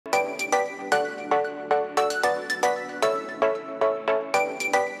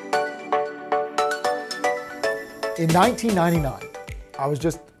In 1999, I was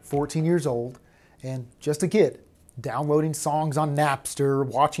just 14 years old and just a kid, downloading songs on Napster,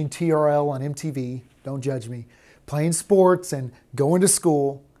 watching TRL on MTV, don't judge me, playing sports and going to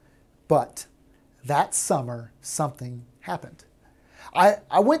school. But that summer, something happened. I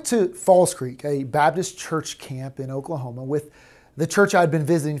went to Falls Creek, a Baptist church camp in Oklahoma, with the church I'd been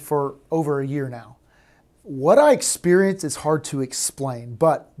visiting for over a year now. What I experienced is hard to explain,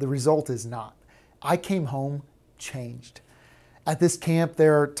 but the result is not. I came home changed. At this camp,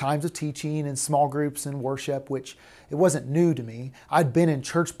 there are times of teaching and small groups and worship, which it wasn't new to me. I'd been in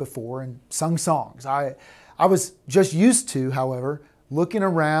church before and sung songs. I was just used to, however, looking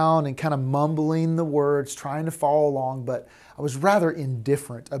around and kind of mumbling the words, trying to follow along, but I was rather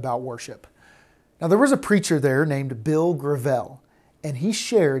indifferent about worship. Now, there was a preacher there named Bill Gravel, and he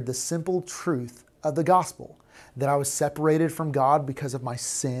shared the simple truth of the gospel, that I was separated from God because of my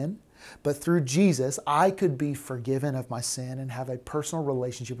sin, but through Jesus, I could be forgiven of my sin and have a personal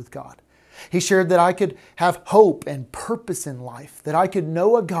relationship with God. He shared that I could have hope and purpose in life, that I could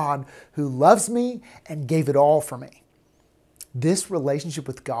know a God who loves me and gave it all for me. This relationship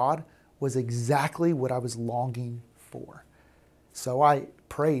with God was exactly what I was longing for. So I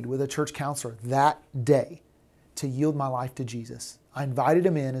prayed with a church counselor that day to yield my life to Jesus. I invited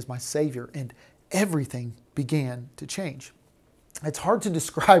him in as my Savior, and everything began to change. It's hard to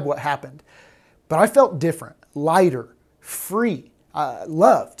describe what happened, but I felt different, lighter, free,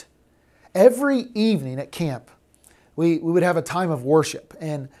 loved. Every evening at camp, we would have a time of worship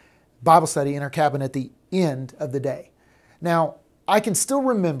and Bible study in our cabin at the end of the day. Now, I can still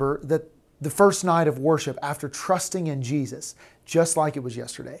remember that the first night of worship after trusting in Jesus, just like it was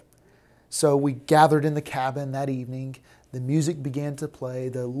yesterday. So we gathered in the cabin that evening. The music began to play.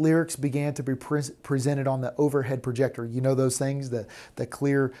 The lyrics began to be presented on the overhead projector. You know those things, the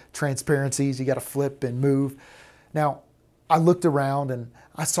clear transparencies you got to flip and move. Now, I looked around and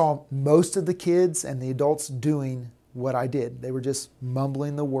I saw most of the kids and the adults doing what I did. They were just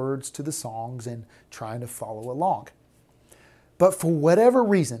mumbling the words to the songs and trying to follow along. But for whatever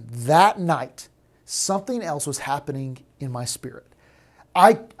reason, that night, something else was happening in my spirit.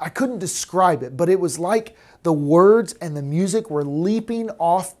 I couldn't describe it, but it was like the words and the music were leaping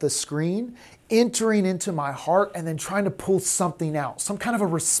off the screen, entering into my heart, and then trying to pull something out, some kind of a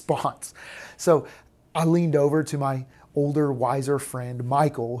response. So I leaned over to my older, wiser friend,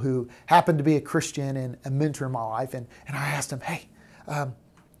 Michael, who happened to be a Christian and a mentor in my life, and I asked him, hey,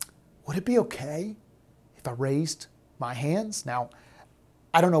 would it be okay if I raised my hands? Now,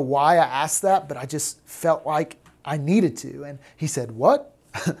 I don't know why I asked that, but I just felt like I needed to. And he said, what?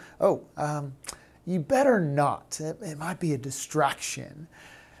 You better not. It might be a distraction.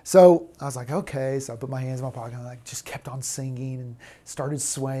 So I was like, okay. So I put my hands in my pocket and I just kept on singing and started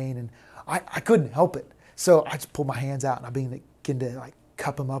swaying, and I couldn't help it. So I just pulled my hands out and I began to like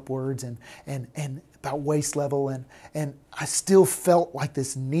cup them upwards and about waist level. And I still felt like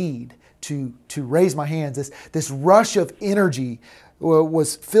this need to raise my hands. This rush of energy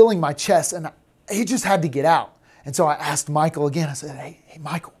was filling my chest, and it just had to get out. And so I asked Michael again. I said, hey,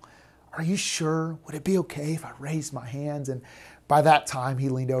 Michael, are you sure? Would it be okay if I raised my hands? And by that time, he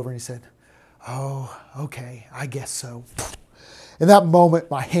leaned over and he said, oh, okay, I guess so. In that moment,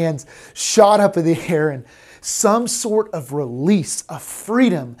 my hands shot up in the air and some sort of release, of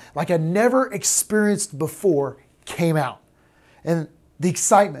freedom like I'd never experienced before came out. And the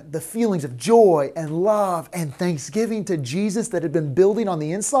excitement, the feelings of joy and love and thanksgiving to Jesus that had been building on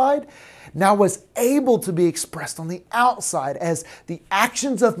the inside now was able to be expressed on the outside as the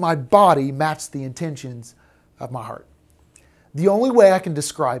actions of my body matched the intentions of my heart. The only way I can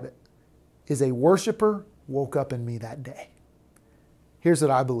describe it is a worshiper woke up in me that day. Here's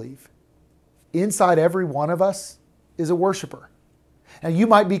what I believe. Inside every one of us is a worshiper. Now, you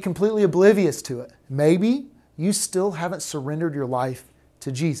might be completely oblivious to it. Maybe you still haven't surrendered your life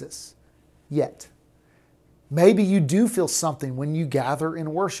to Jesus yet. Maybe you do feel something when you gather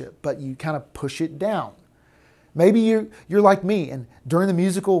in worship, but you kind of push it down. Maybe you're like me, and during the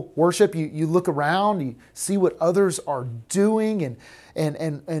musical worship, you look around, you see what others are doing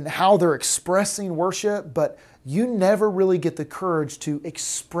and how they're expressing worship, but you never really get the courage to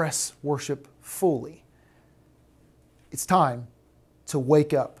express worship fully. It's time to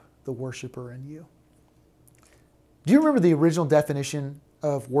wake up the worshiper in you. Do you remember the original definition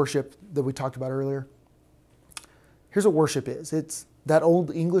of worship that we talked about earlier? Here's what worship is. It's that old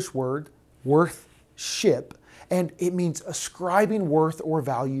English word, worth-ship, and it means ascribing worth or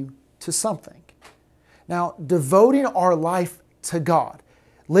value to something. Now, devoting our life to God,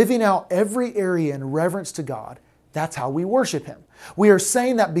 living out every area in reverence to God, that's how we worship Him. We are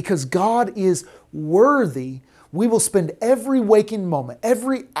saying that because God is worthy, we will spend every waking moment,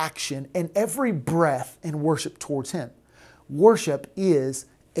 every action, and every breath in worship towards Him. Worship is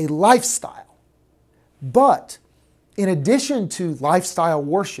a lifestyle. But in addition to lifestyle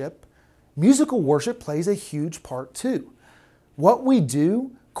worship, musical worship plays a huge part too. What we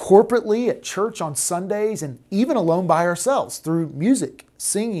do corporately at church on Sundays and even alone by ourselves through music,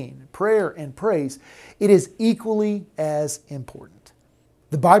 singing, prayer, and praise, it is equally as important.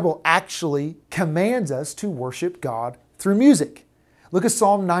 The Bible actually commands us to worship God through music. Look at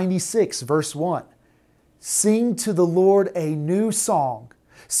Psalm 96, verse 1. Sing to the Lord a new song.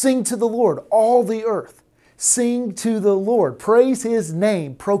 Sing to the Lord, all the earth. Sing to the Lord. Praise His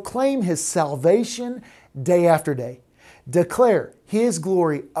name. Proclaim His salvation day after day. Declare His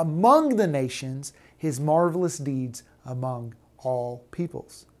glory among the nations, His marvelous deeds among all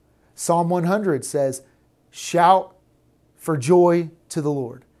peoples. Psalm 100 says, shout for joy to the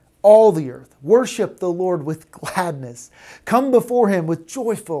Lord, all the earth. Worship the Lord with gladness. Come before Him with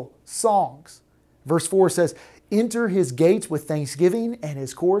joyful songs. Verse 4 says, enter His gates with thanksgiving and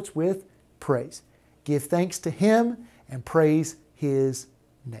His courts with praise. Give thanks to Him and praise His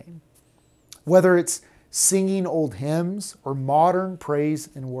name. Whether it's singing old hymns or modern praise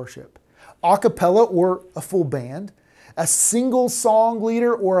and worship, a cappella or a full band, a single song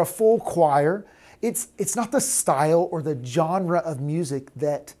leader or a full choir, it's not the style or the genre of music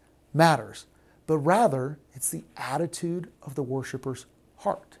that matters, but rather it's the attitude of the worshiper's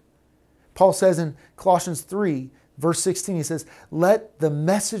heart. Paul says in Colossians 3, verse 16, he says, let the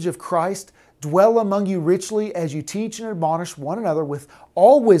message of Christ dwell among you richly as you teach and admonish one another with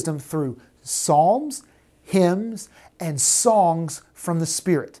all wisdom through psalms, hymns, and songs from the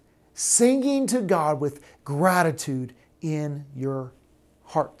Spirit, singing to God with gratitude in your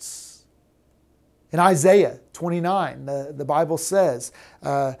hearts. In Isaiah 29, the Bible says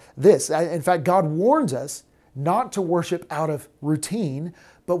this. In fact, God warns us not to worship out of routine,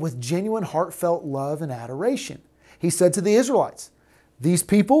 but with genuine heartfelt love and adoration. He said to the Israelites, these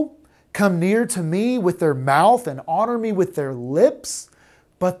people come near to me with their mouth and honor me with their lips,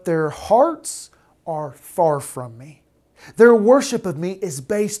 but their hearts are far from me. Their worship of me is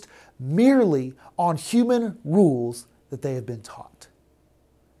based merely on human rules that they have been taught.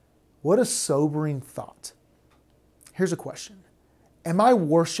 What a sobering thought. Here's a question. Am I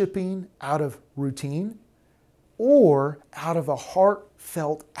worshiping out of routine or out of a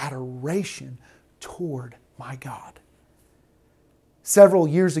heartfelt adoration toward my God? Several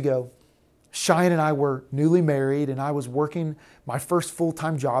years ago, Cheyenne and I were newly married, and I was working my first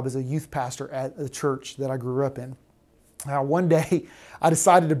full-time job as a youth pastor at the church that I grew up in. One day, I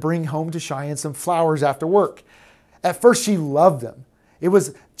decided to bring home to Cheyenne some flowers after work. At first, she loved them. It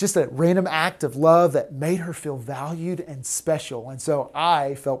was just a random act of love that made her feel valued and special, and so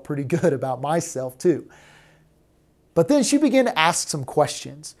I felt pretty good about myself too. But then she began to ask some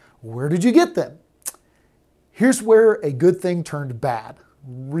questions. Where did you get them? Here's where a good thing turned bad,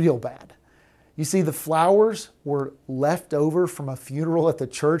 real bad. You see, the flowers were left over from a funeral at the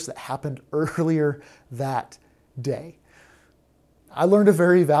church that happened earlier that day. I learned a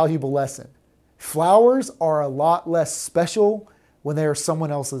very valuable lesson. Flowers are a lot less special when they are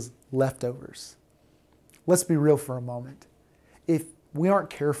someone else's leftovers. Let's be real for a moment. If we aren't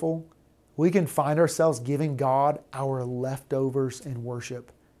careful, we can find ourselves giving God our leftovers in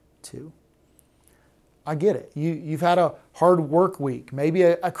worship too. I get it. You've had a hard work week, maybe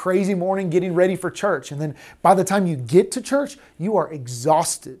a crazy morning getting ready for church. And then by the time you get to church, you are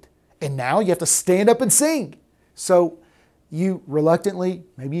exhausted. And now you have to stand up and sing. So you reluctantly,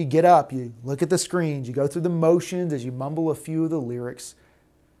 maybe you get up, you look at the screens, you go through the motions as you mumble a few of the lyrics.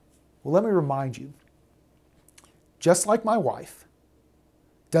 Well, let me remind you, just like my wife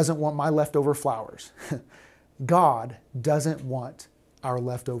doesn't want my leftover flowers, God doesn't want our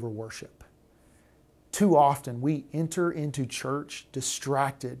leftover worship. Too often we enter into church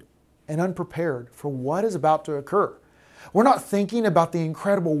distracted and unprepared for what is about to occur. We're not thinking about the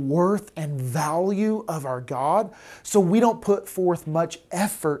incredible worth and value of our God, so we don't put forth much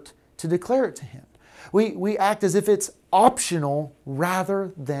effort to declare it to Him. We act as if it's optional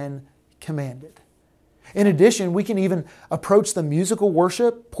rather than commanded. In addition, we can even approach the musical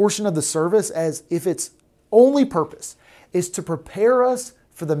worship portion of the service as if its only purpose is to prepare us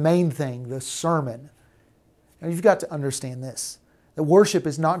for the main thing, the sermon. Now, you've got to understand this. The worship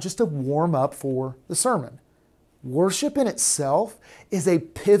is not just a warm-up for the sermon. Worship in itself is a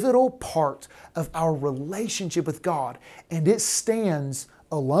pivotal part of our relationship with God, and it stands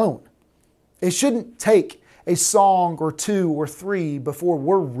alone. It shouldn't take a song or two or three before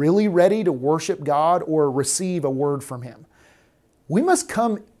we're really ready to worship God or receive a word from Him. We must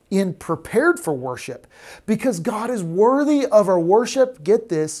come in prepared for worship, because God is worthy of our worship, get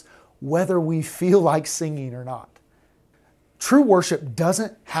this, whether we feel like singing or not. True worship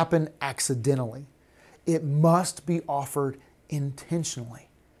doesn't happen accidentally. It must be offered intentionally.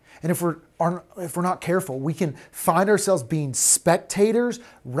 And if we're not careful, we can find ourselves being spectators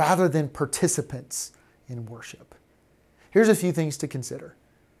rather than participants in worship. Here's a few things to consider.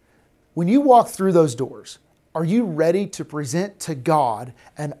 When you walk through those doors, are you ready to present to God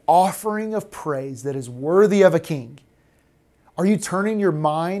an offering of praise that is worthy of a king? Are you turning your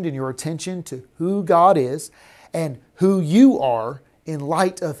mind and your attention to who God is and who you are in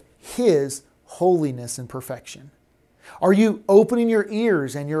light of His holiness and perfection? Are you opening your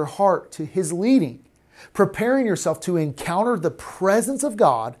ears and your heart to His leading, preparing yourself to encounter the presence of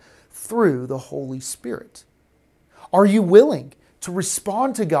God through the Holy Spirit? Are you willing to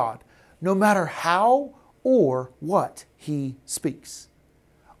respond to God no matter how or what He speaks?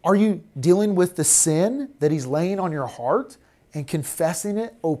 Are you dealing with the sin that He's laying on your heart and confessing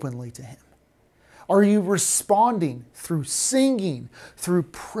it openly to Him? Are you responding through singing, through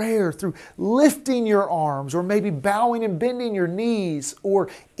prayer, through lifting your arms, or maybe bowing and bending your knees, or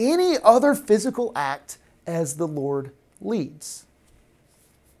any other physical act as the Lord leads?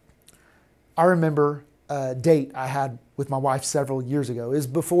 I remember a date I had with my wife several years ago. It was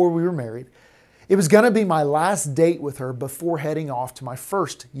before we were married. It was going to be my last date with her before heading off to my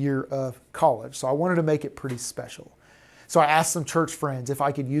first year of college, so I wanted to make it pretty special. So I asked some church friends if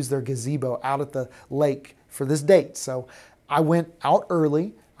I could use their gazebo out at the lake for this date. So I went out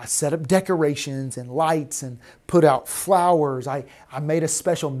early. I set up decorations and lights and put out flowers. I made a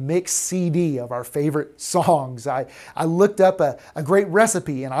special mix CD of our favorite songs. I looked up a great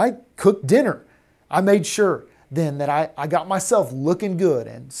recipe and I cooked dinner. I made sure then that I got myself looking good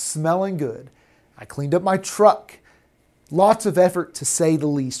and smelling good. I cleaned up my truck. Lots of effort, to say the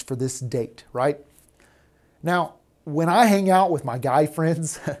least, for this date, right? Now, when I hang out with my guy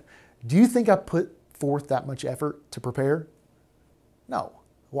friends, do you think I put forth that much effort to prepare? No.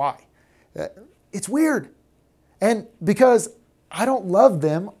 Why? It's weird. And because I don't love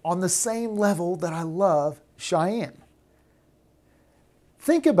them on the same level that I love Cheyenne.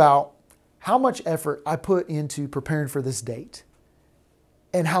 Think about how much effort I put into preparing for this date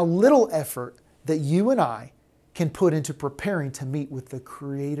and how little effort that you and I can put into preparing to meet with the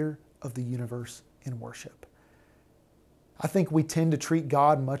Creator of the universe in worship. I think we tend to treat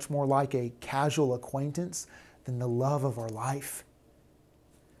God much more like a casual acquaintance than the love of our life.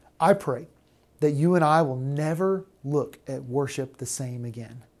 I pray that you and I will never look at worship the same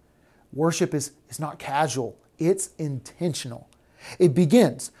again. Worship is not casual, it's intentional. It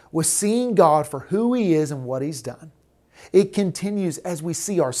begins with seeing God for who He is and what He's done. It continues as we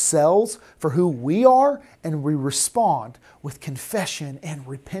see ourselves for who we are, and we respond with confession and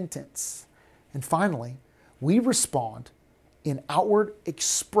repentance. And finally, we respond in outward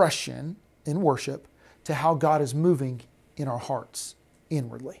expression in worship to how God is moving in our hearts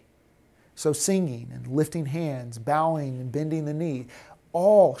inwardly. So singing and lifting hands, bowing and bending the knee,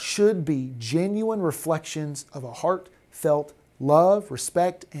 all should be genuine reflections of a heartfelt love,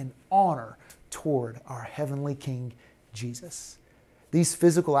 respect, and honor toward our heavenly King, Jesus. These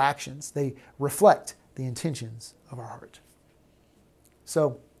physical actions, they reflect the intentions of our heart.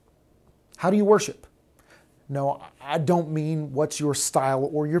 So, how do you worship? No, I don't mean what's your style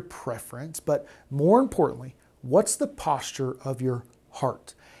or your preference, but more importantly, what's the posture of your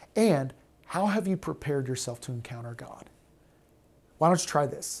heart? And how have you prepared yourself to encounter God? Why don't you try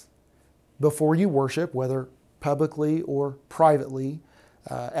this? Before you worship, whether publicly or privately,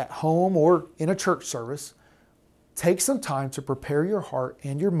 at home or in a church service, take some time to prepare your heart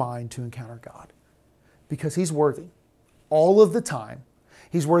and your mind to encounter God, because He's worthy all of the time.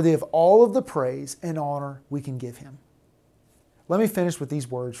 He's worthy of all of the praise and honor we can give Him. Let me finish with these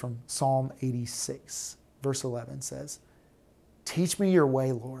words from Psalm 86, verse 11 says, "Teach me your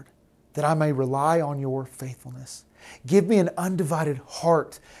way, Lord, that I may rely on your faithfulness. Give me an undivided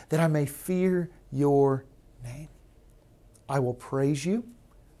heart that I may fear your name. I will praise you,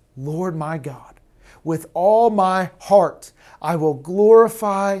 Lord my God. With all my heart, I will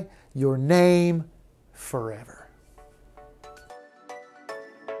glorify your name forever."